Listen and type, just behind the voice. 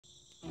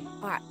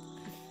Alright,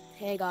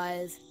 hey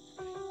guys,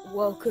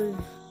 welcome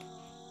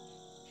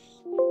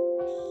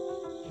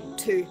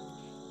to,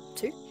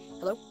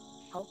 hello?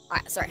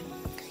 Alright, sorry.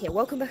 Yeah,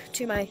 welcome back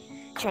to my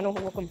channel,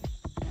 welcome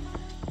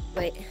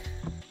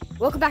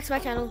back to my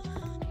channel,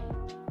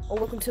 or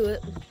welcome to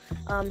it.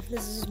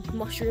 This is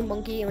Mushroom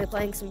Monkey, and we're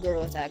playing some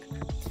Gorilla Tag.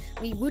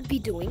 We would be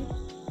doing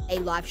a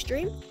live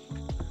stream,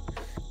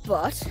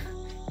 but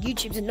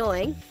YouTube's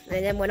annoying,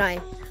 and then when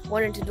I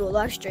wanted to do a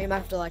live stream, I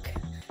have to, like,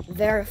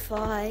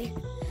 verify,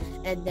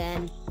 and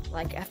then,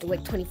 like, I have to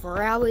wait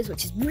 24 hours,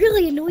 which is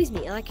really annoys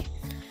me. Like,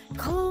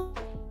 come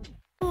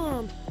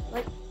on,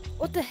 like,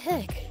 what the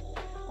heck?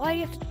 Why do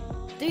you have to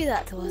do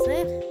that to us,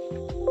 man?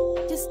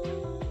 Just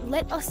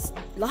let us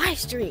live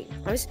stream.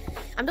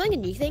 I'm doing a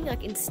new thing,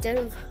 like, instead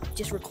of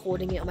just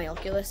recording it on my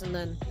Oculus and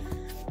then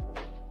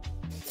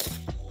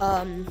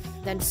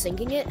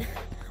syncing it,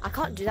 I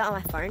can't do that on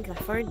my phone because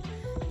my phone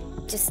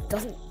just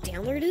doesn't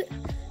download it.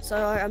 So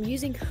I'm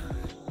using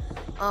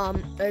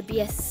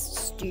OBS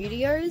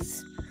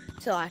Studios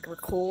to, like,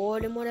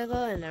 record and whatever,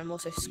 and I'm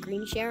also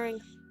screen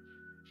sharing,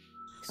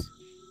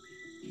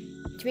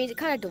 which means it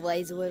kind of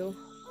delays a little.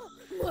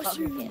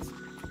 Mushroom. Yes.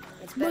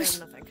 It's better than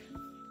nothing.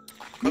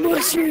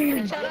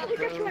 Mushroom.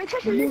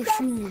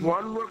 Mushroom.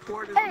 One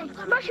report is Hey,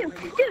 Mushroom,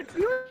 dude,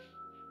 you know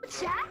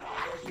chat?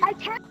 I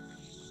can't.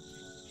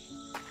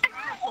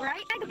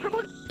 Right? I the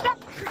purple.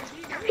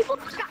 People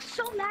got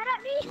so mad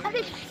at me, and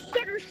they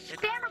did a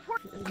spam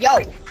report. Yo,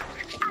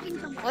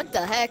 what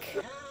the heck?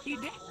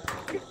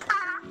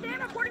 Spam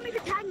reporting me for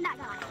tagging that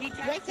guy.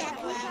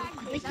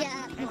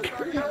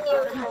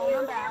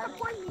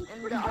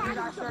 and the other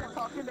guy started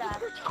talking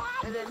back,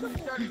 and then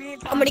he started being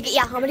I'm gonna get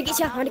ya. I'm gonna get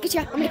ya. I'm gonna get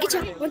ya. I'm gonna get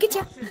ya. I'm gonna get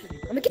ya.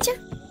 I'm gonna get ya.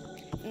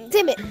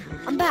 Damn it,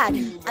 I'm bad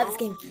at this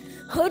game.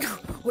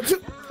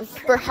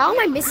 Bro, how am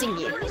I missing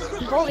you?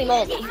 Holy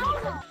moly.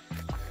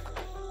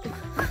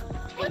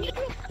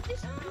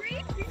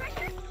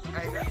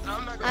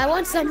 I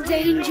want some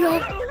danger.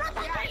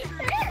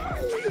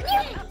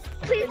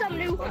 Please, I'm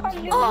new.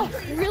 Oh,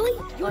 really?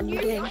 On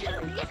your game.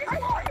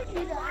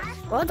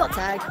 Well, I got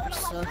tagged, which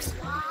sucks.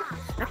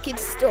 That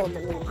kid's still on the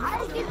wall.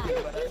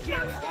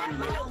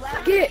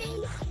 Get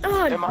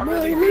on Am I my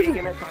really little.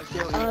 vegan if I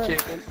still eat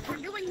chicken?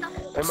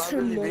 Am I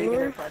really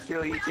vegan if I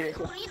still eat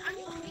chicken?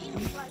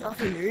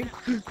 Nothing rude.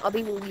 I'll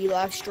be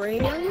live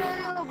streaming.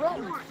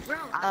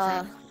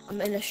 I'm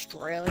in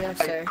Australia,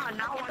 so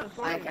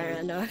I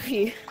don't know if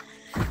you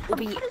will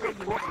be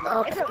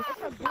up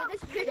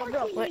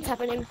what's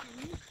happening.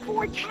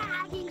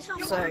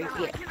 So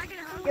yeah.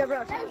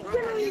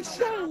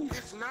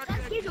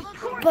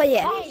 But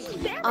yeah,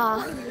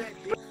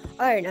 I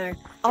don't know.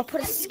 I'll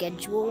put a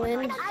schedule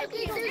in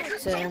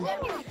so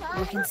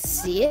you can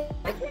see it,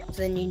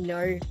 so then you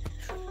know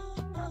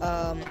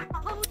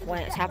when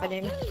it's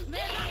happening.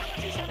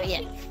 But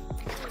yeah,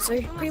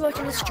 so pretty much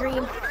in the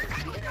stream,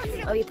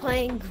 I'll be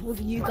playing with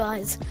you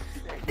guys,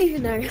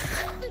 even though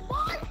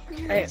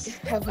I don't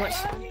have much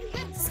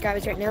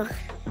subscribers right now.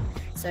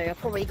 So I'll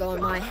probably go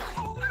on my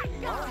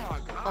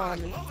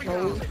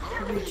old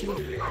YouTube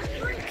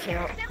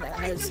account that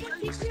has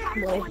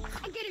more,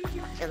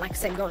 and like I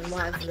said, going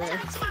live there,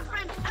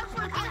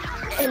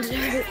 and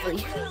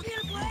hopefully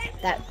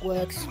that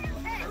works.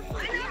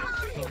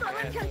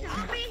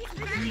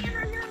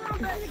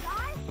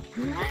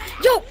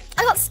 Yo, I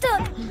got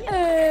stuck.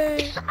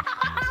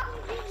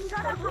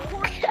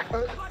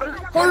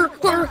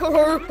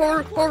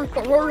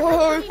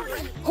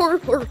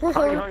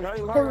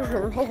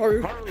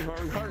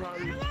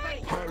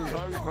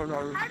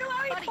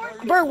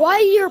 Bro, why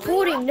are you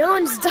reporting? No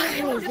one's done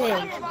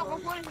anything.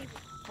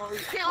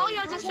 Can all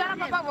y'all just shut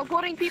up about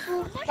reporting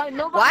people? Like,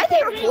 nobody. Why are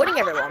they reporting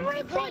everyone?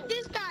 Report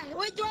this guy.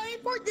 Wait, do I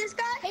report this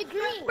guy? Hey,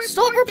 Green.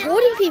 Stop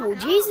reporting people,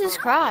 Jesus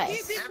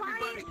Christ.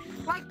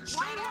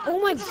 Oh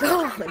my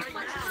god.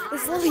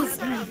 This lobby's...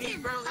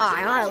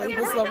 I'll leave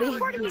this lobby.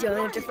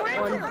 Join a different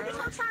one.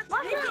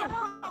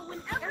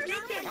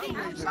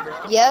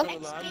 Yeah?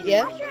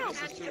 Yeah?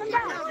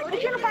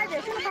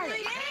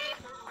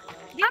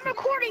 I'm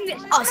recording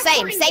this. Oh,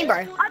 same,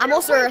 bro. I'm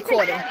also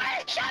recording.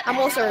 I'm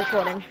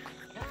recording.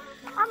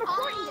 I'm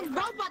recording this.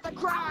 Bro, about to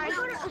cry. I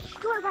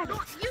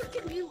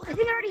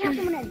think I already have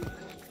someone in.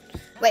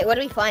 Wait, what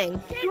are we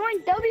playing?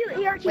 Join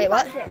WERT56. Wait,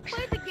 what?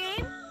 Play the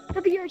game.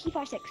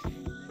 WERT56.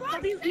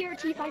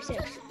 WERT56.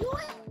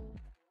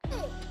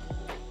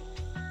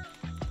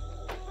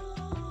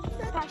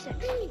 56.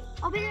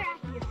 I'll be there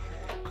after you.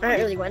 I don't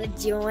really want to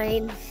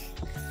join.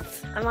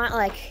 I might,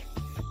 like,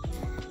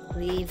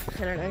 leave.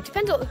 I don't know.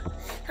 Depends on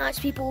how much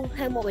people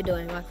and what we're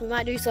doing. Like, we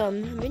might do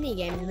some mini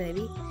games,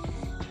 maybe.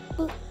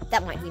 Ooh,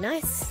 that might be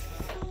nice.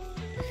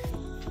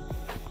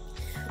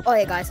 Oh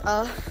yeah, guys.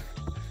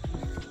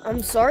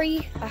 I'm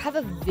sorry. I have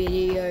a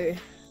video.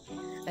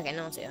 Okay,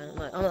 no,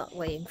 I'm not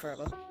waiting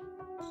forever.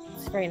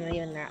 It's very not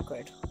even that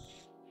good.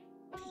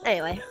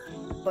 Anyway,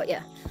 but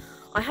yeah,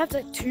 I have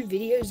like 2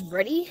 videos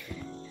ready.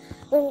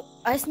 Well,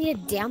 I just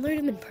need to download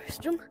them and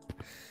post them.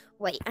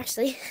 Wait,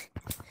 actually,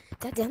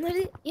 did I download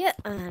it? Yeah,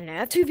 no, I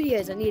have 2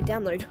 videos I need to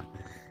download,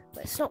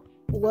 but it's not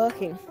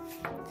working.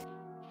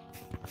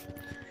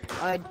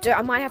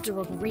 I might have to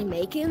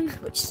remake him,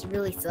 which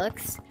really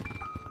sucks.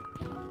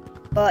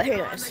 But who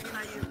knows?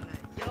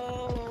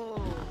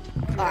 Yo.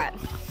 Alright.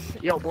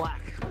 Yo,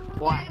 Black.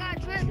 Black. I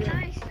got drip,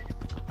 nice.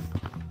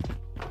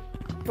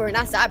 For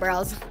nice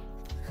eyebrows.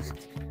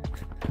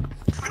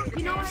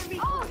 You know what I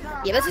mean?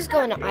 Yeah, let's just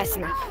go into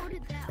icing.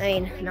 I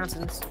mean,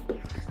 nonsense.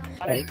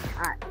 Alright.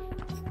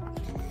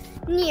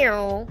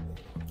 Meow.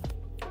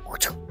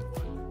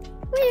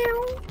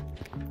 Meow.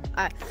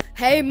 Alright.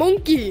 Hey,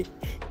 monkey.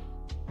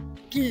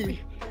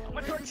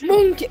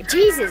 Monkey.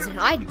 Jesus,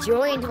 I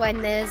joined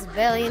when there's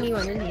barely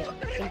anyone in here.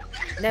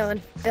 No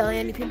one, barely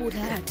any people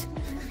tagged.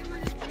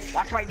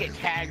 Watch my get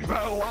tagged,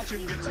 bro. Watch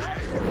him get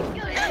tagged.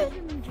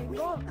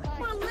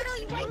 We're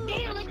literally right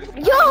there.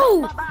 Like,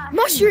 Yo!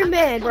 Mushroom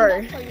Man,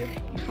 bro.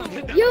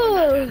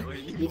 Yo!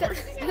 You got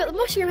the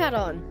mushroom hat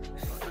on.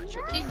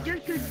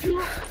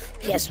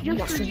 Yes, mushroom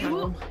hat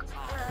on.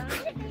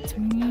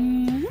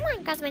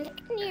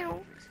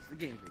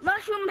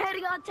 Mushroom head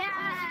got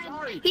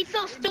tagged. He's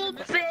so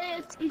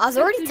stupid. I was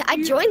already.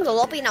 I joined the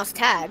lobby and I was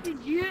tagged.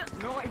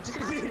 No, I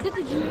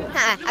didn't.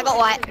 Ha! I got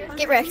white.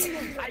 Get wrecked.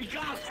 I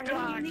got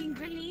stuck.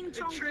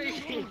 The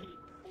tree.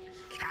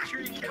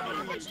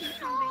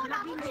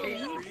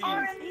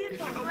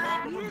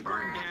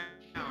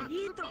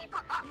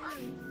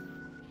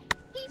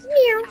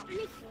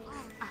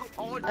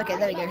 Okay,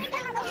 there we go.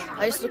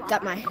 I just looked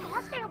at my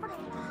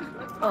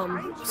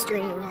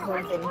screen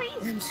recorder thing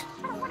and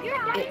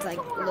it's like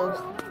low.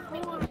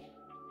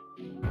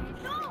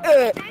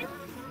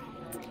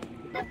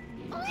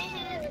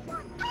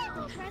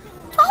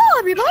 Hello,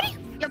 everybody.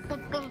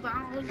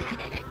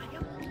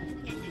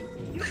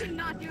 You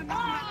cannot do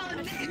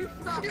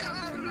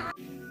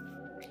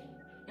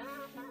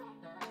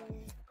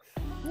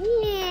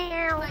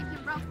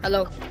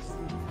Hello.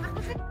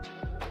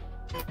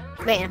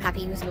 Man, I'm happy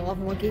he was no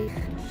lava monkey.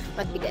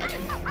 About to be dead.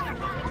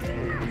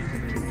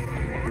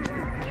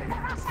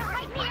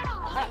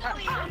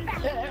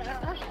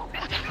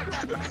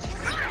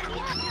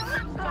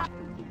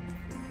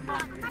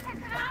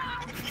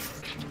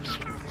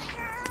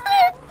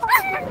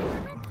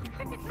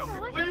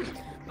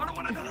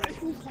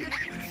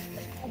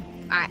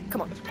 Alright,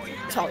 come on.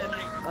 Solid.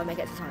 Gotta make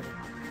it to target.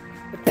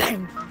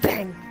 Bang!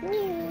 Bang!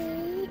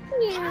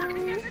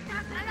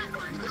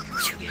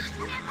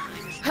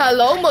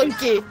 Hello,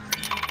 monkey!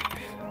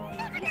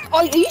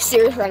 Are you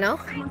serious right now?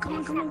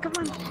 Come on.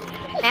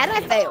 How did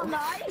I fail? No,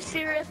 are you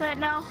serious right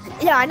now?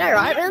 Yeah, I know,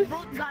 right, man?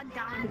 Both got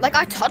down. Like,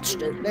 I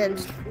touched it, and...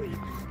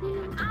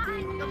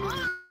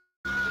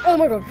 Oh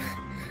my god.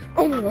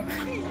 Oh my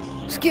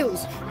god.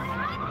 Skills.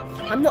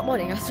 I'm not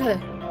modding, I swear.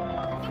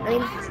 I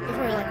mean, you're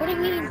probably like, what do you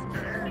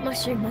mean?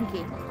 Mushroom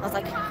monkey. I was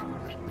like,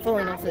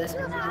 falling off this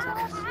one. I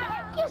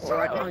was like,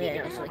 alright, oh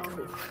yeah, it's like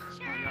cool.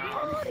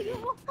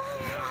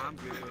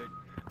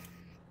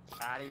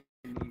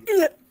 I'm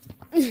good.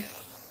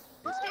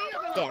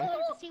 Damn.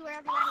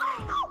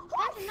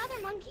 That's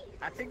another monkey.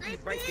 I think he's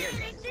right there.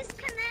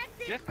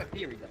 Disconnected. Just a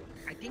theory,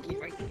 though. I think he's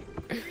right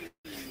there.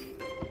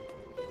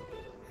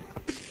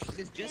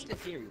 It's just a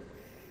theory.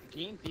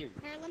 Game theory.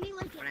 Here, let me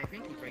look But I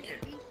think he's right there.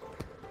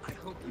 I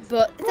hope he's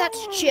But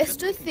that's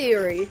just a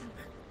theory.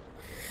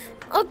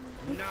 Oh,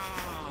 No,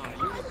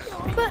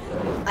 but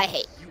I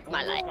hate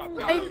my life.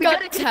 I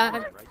got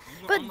tagged.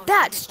 But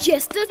that's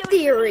just a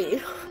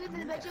theory.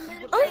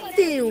 A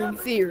film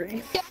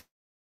theory.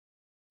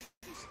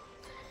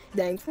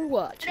 Thanks for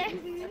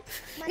watching.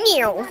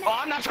 Meow. Oh,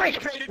 I'm not trying to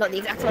trade it. Not the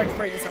exact word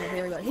for this on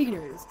here, but he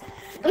knows.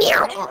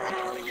 Meow.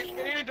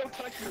 Don't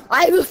touch me.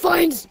 I will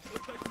find. Boop.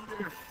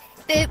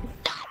 Give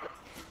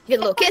you a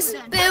little kiss.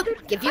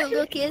 Boop. Give you a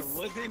little kiss.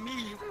 Wasn't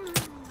me.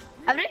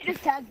 I didn't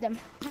just tag them.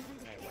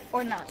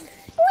 Or not.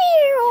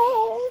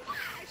 Meow.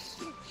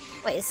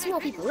 Wait, it's small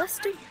people. Let's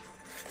do.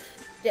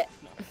 Yeah.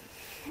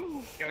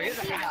 Yo, here's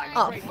a guy.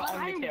 Oh. Right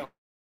on your tail.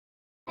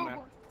 Man.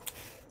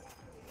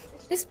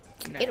 Just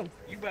get him.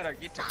 You better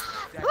get to.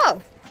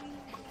 Oh.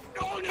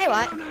 Hey,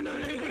 what?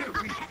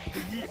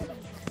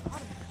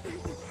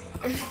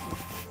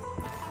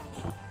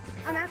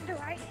 I'm after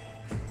right.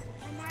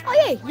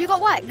 Oh yeah, you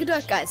got white. Good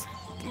work, guys.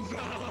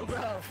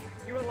 Bro,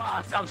 you were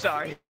lost. I'm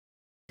sorry.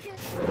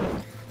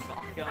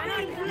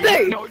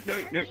 Boo! No.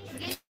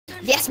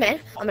 Yes, man.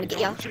 I'm gonna get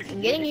you.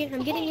 I'm getting you.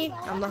 I'm getting you.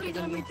 I'm not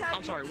getting you.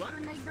 I'm sorry, what?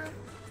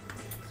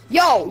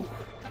 Yo!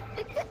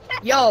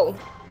 Yo!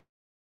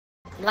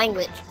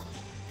 Language.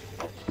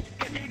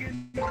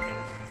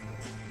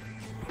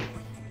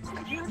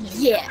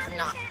 Yeah,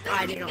 no,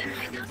 I do not.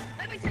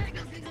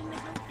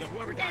 Yo,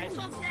 whoever dies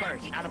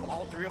first out of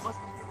all three of us.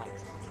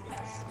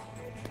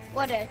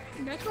 What a...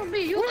 That's gonna be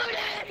you.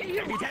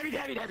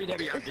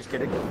 Debbie. I'm just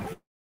kidding.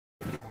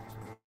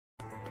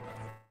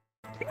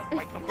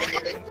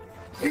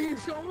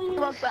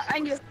 Look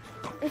behind you.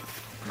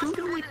 Don't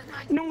do it.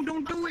 No,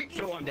 don't do it.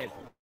 So I'm dead.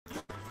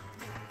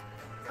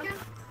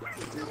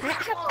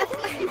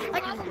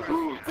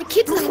 The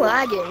kids are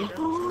lagging.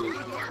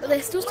 But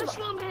they're still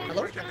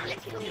Hello?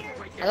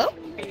 Hello?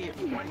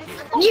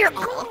 Near.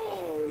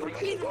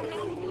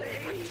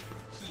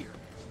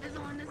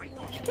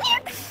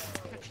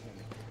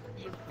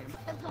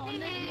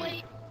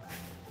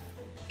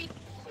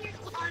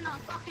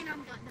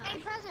 Hey,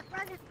 present.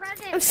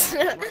 I'm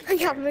I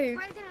can't move.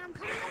 Present, I'm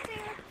coming up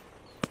there.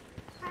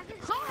 Present,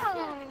 oh.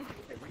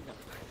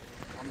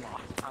 I'm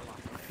lost.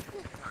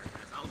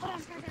 Hold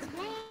on, present.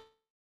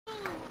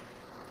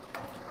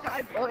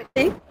 Hi, boy.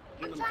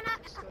 I'm trying not.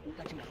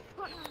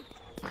 Hold on.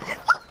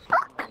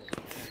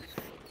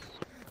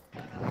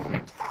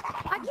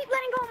 I keep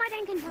letting go of my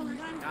dang controller.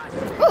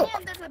 Oh,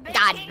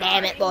 God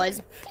damn it,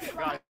 boys.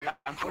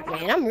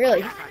 Man, I'm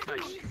really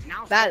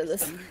bad at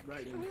this.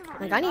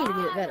 Like, I need to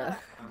get better.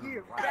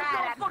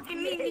 I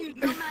fucking need you,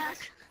 dumbass.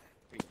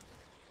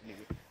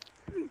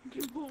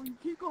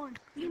 Keep going.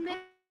 You missed.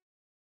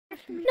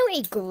 No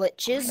any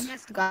glitches,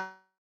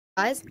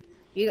 guys.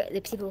 You,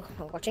 the people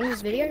who are watching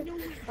this video,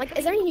 like,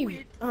 is there any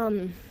new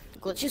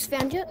glitches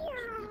found yet?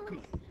 I'm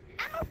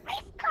a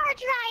race car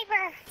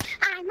driver.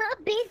 I'm a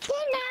big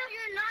kid now.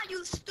 You're not,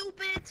 you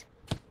stupid.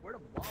 Where the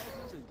balls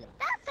is it?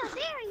 That's a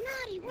very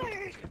naughty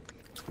word.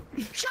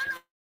 Shut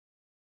up.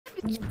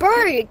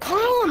 Bro,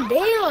 calm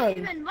down.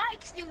 Even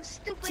likes you,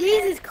 stupid.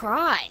 Jesus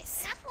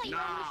Christ. That's why you Nah,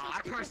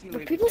 I always say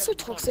personally. Are people so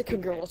toxic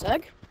in Gorilla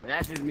Tag?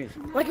 That's just me.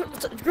 Like,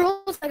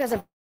 Gorilla Tag has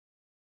a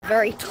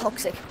very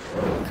toxic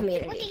What,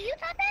 community. do you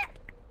thought that?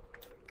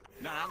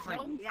 Nah, I was like,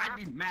 I'd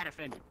be mad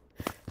offended.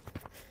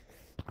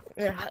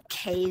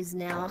 Caves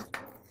now.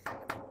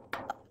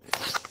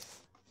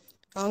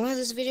 How long has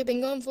this video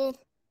been going for?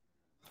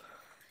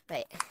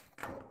 Wait.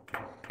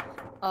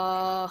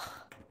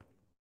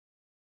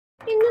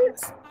 15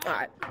 minutes?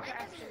 Alright.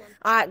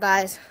 Alright,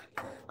 guys.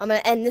 I'm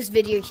gonna end this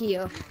video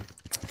here.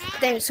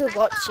 Thanks for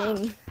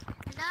watching.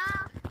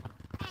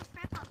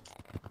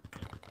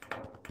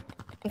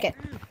 Okay.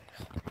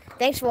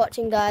 Thanks for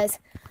watching, guys.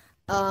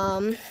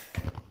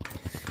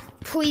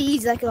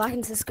 Please like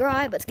and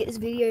subscribe. Let's get this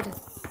video to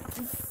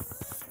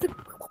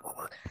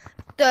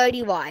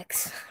 30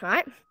 likes.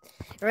 Alright?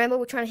 Remember,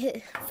 we're trying to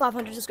hit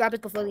 500 subscribers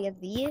before the end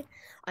of the year.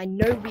 I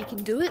know we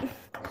can do it.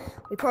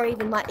 We probably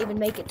might even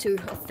make it to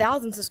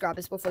 1,000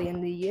 subscribers before the end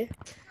of the year.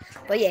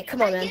 But yeah,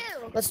 come on, man.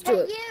 Let's do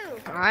it.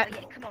 Alright?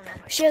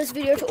 Share this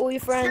video to all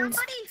your friends.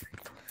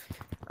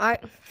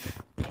 Alright?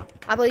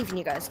 I believe in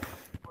you guys.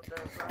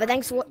 But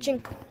thanks for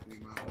watching.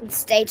 And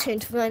stay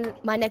tuned for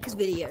my next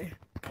video.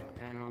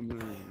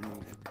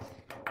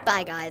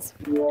 Bye, guys.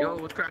 Yo,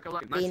 what's crack a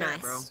lot? Be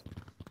nice.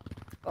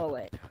 Oh,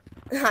 wait.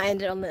 I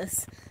ended on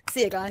this.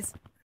 See you guys.